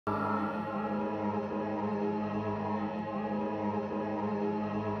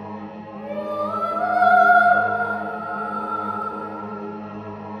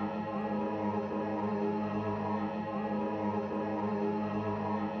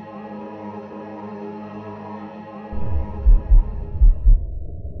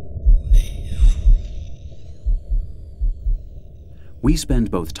We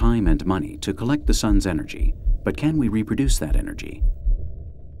spend both time and money to collect the sun's energy, but can we reproduce that energy?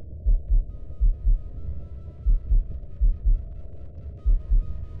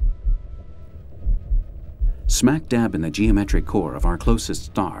 Smack dab in the geometric core of our closest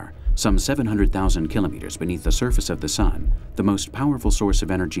star, some 700,000 kilometers beneath the surface of the Sun, the most powerful source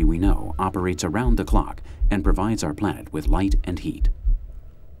of energy we know operates around the clock and provides our planet with light and heat.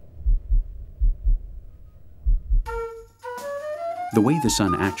 The way the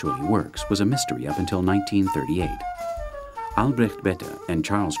Sun actually works was a mystery up until 1938. Albrecht Bethe and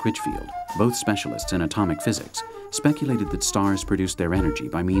Charles Critchfield, both specialists in atomic physics, speculated that stars produced their energy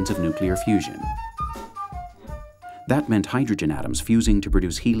by means of nuclear fusion. That meant hydrogen atoms fusing to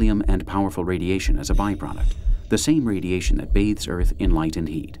produce helium and powerful radiation as a byproduct, the same radiation that bathes Earth in light and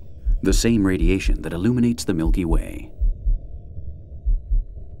heat, the same radiation that illuminates the Milky Way.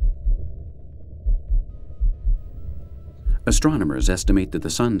 Astronomers estimate that the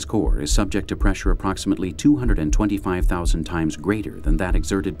Sun's core is subject to pressure approximately 225,000 times greater than that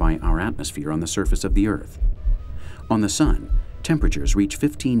exerted by our atmosphere on the surface of the Earth. On the Sun, temperatures reach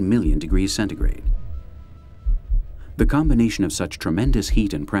 15 million degrees centigrade. The combination of such tremendous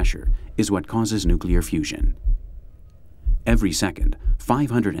heat and pressure is what causes nuclear fusion. Every second,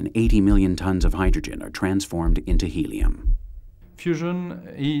 580 million tons of hydrogen are transformed into helium. Fusion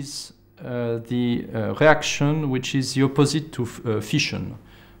is the reaction which is the opposite to fission.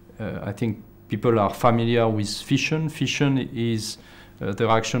 I think people are familiar with fission. Fission is the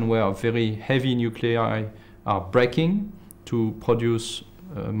reaction where very heavy nuclei are breaking to produce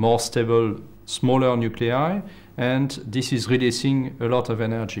more stable, smaller nuclei, and this is releasing a lot of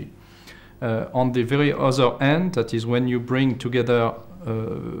energy. On the very other end, that is when you bring together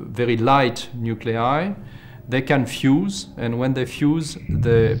very light nuclei, they can fuse, and when they fuse,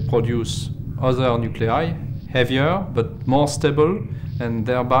 they produce other nuclei, heavier but more stable, and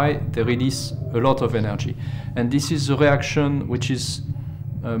thereby they release a lot of energy. And this is a reaction which is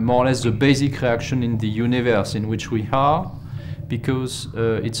more or less the basic reaction in the universe in which we are, because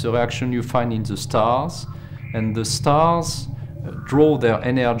it's a reaction you find in the stars, and the stars draw their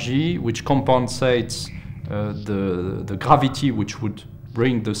energy, which compensates the gravity which would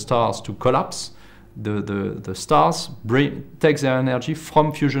bring the stars to collapse. The stars take their energy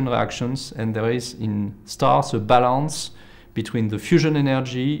from fusion reactions, and there is in stars a balance between the fusion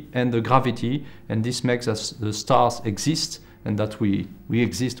energy and the gravity, and this makes us the stars exist, and that we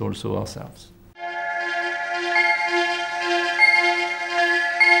exist also ourselves.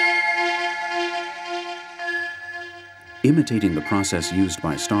 Imitating the process used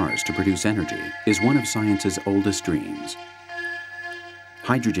by stars to produce energy is one of science's oldest dreams.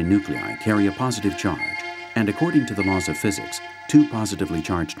 Hydrogen nuclei carry a positive charge, and according to the laws of physics, two positively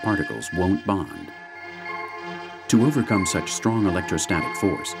charged particles won't bond. To overcome such strong electrostatic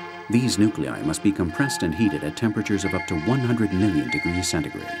force, these nuclei must be compressed and heated at temperatures of up to 100 million degrees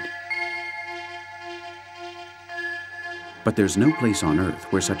centigrade. But there's no place on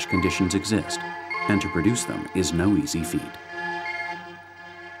Earth where such conditions exist, and to produce them is no easy feat.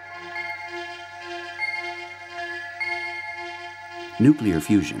 Nuclear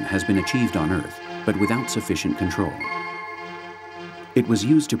fusion has been achieved on Earth, but without sufficient control. It was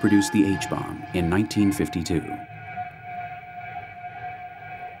used to produce the H-bomb in 1952.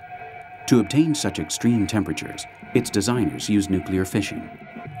 To obtain such extreme temperatures, its designers used nuclear fission.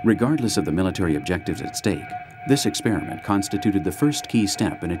 Regardless of the military objectives at stake, this experiment constituted the first key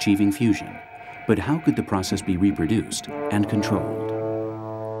step in achieving fusion. But how could the process be reproduced and controlled?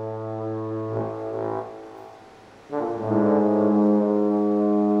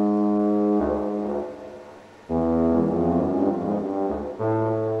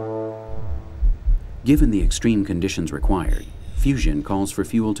 Given the extreme conditions required, fusion calls for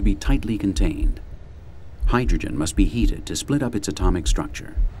fuel to be tightly contained. Hydrogen must be heated to split up its atomic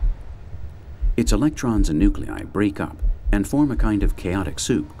structure. Its electrons and nuclei break up and form a kind of chaotic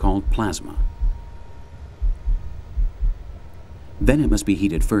soup called plasma. Then it must be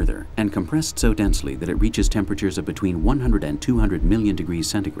heated further and compressed so densely that it reaches temperatures of between 100 and 200 million degrees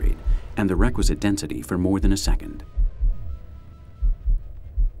centigrade and the requisite density for more than a second.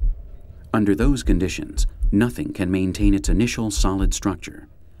 Under those conditions, nothing can maintain its initial solid structure.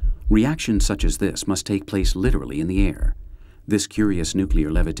 Reactions such as this must take place literally in the air. This curious nuclear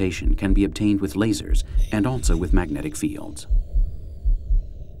levitation can be obtained with lasers and also with magnetic fields.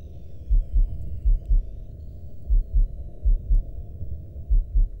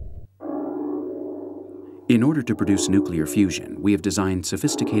 In order to produce nuclear fusion, we have designed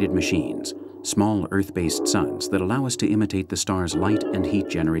sophisticated machines, small Earth-based suns that allow us to imitate the star's light and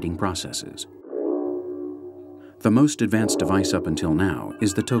heat-generating processes. The most advanced device up until now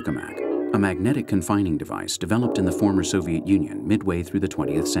is the tokamak, a magnetic confining device developed in the former Soviet Union midway through the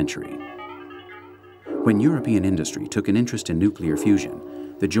 20th century. When European industry took an interest in nuclear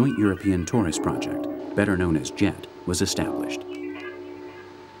fusion, the Joint European Torus Project, better known as JET, was established.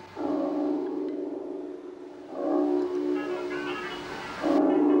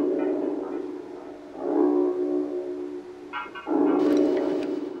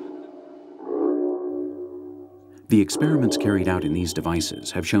 The experiments carried out in these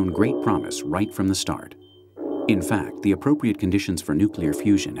devices have shown great promise right from the start. In fact, the appropriate conditions for nuclear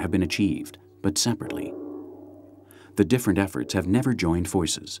fusion have been achieved, but separately. The different efforts have never joined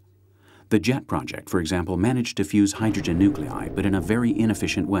forces. The JET project, for example, managed to fuse hydrogen nuclei, but in a very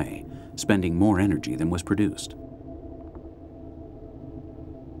inefficient way, spending more energy than was produced.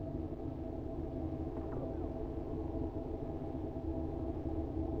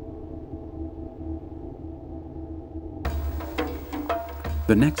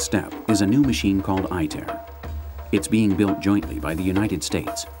 The next step is a new machine called ITER. It's being built jointly by the United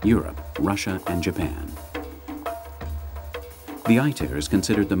States, Europe, Russia, and Japan. The ITER is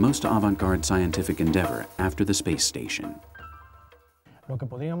considered the most avant-garde scientific endeavor after the space station.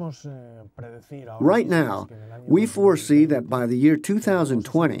 Right now, we foresee that by the year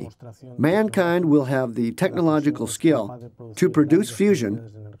 2020, mankind will have the technological skill to produce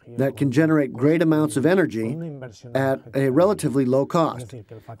fusion that can generate great amounts of energy at a relatively low cost,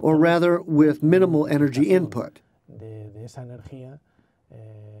 or rather with minimal energy input.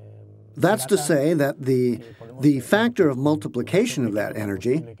 That's to say that the factor of multiplication of that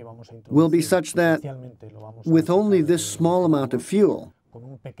energy will be such that with only this small amount of fuel,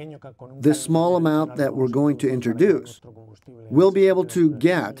 this small amount that we're going to introduce, we'll be able to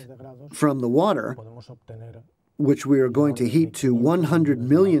get from the water, which we are going to heat to 100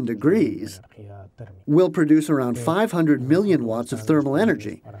 million degrees, will produce around 500 million watts of thermal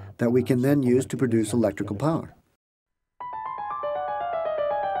energy that we can then use to produce electrical power.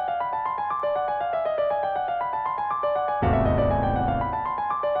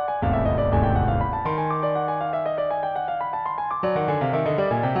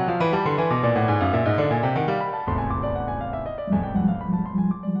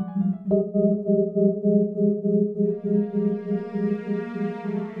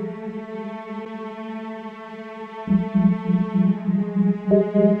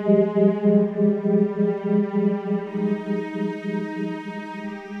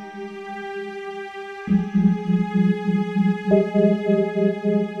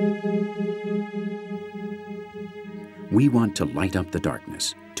 We want to light up the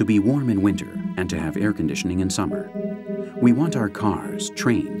darkness, to be warm in winter, and to have air conditioning in summer. We want our cars,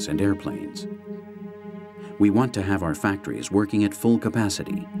 trains, and airplanes. We want to have our factories working at full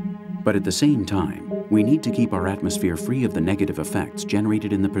capacity. But at the same time, we need to keep our atmosphere free of the negative effects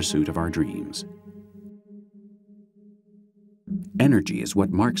generated in the pursuit of our dreams. Energy is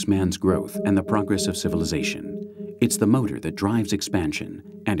what marks man's growth and the progress of civilization. It's the motor that drives expansion,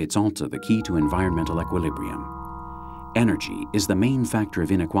 and it's also the key to environmental equilibrium. Energy is the main factor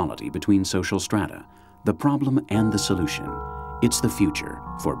of inequality between social strata, the problem and the solution. It's the future,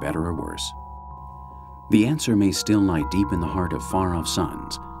 for better or worse. The answer may still lie deep in the heart of far-off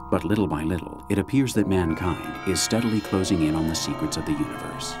suns, but little by little, it appears that mankind is steadily closing in on the secrets of the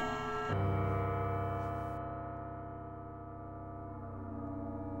universe.